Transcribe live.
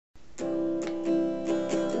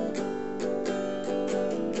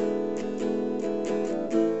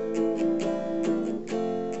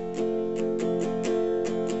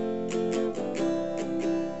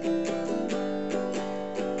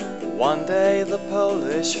day the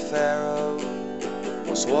Polish pharaoh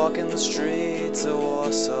was walking the streets of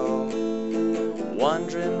Warsaw,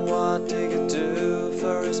 wondering what he could do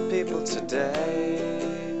for his people today,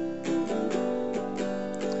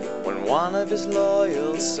 when one of his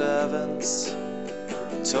loyal servants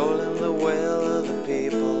told him the will of the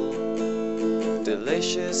people,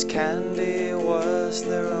 delicious candy was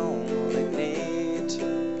their only need.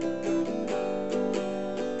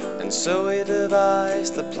 And so he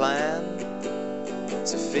devised the plan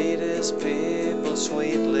to feed his people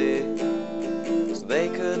sweetly, so they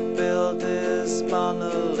could build his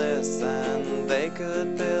monoliths, and they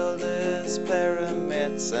could build his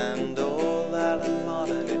pyramids, and all that a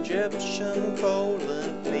modern Egyptian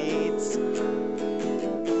Poland needs.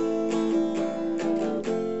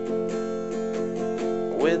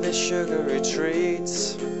 With his sugary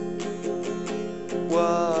treats,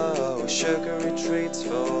 whoa, sugary treats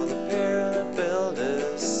for the pyramid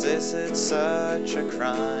builders. Is it such a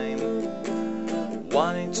crime,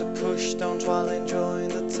 wanting to push stones while enjoying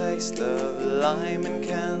the taste of lime and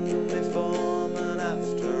candy form? And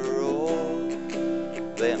after all,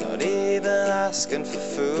 they're not even asking for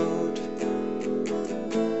food,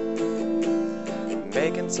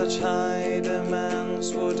 making such high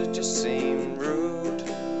demands, would it just seem rude?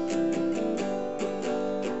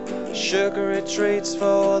 Sugary treats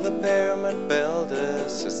for the pyramid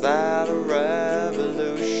builders, is that a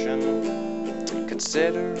revolution?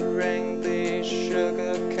 Considering these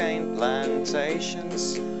sugar cane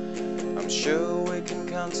plantations, I'm sure we can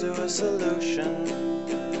come to a solution.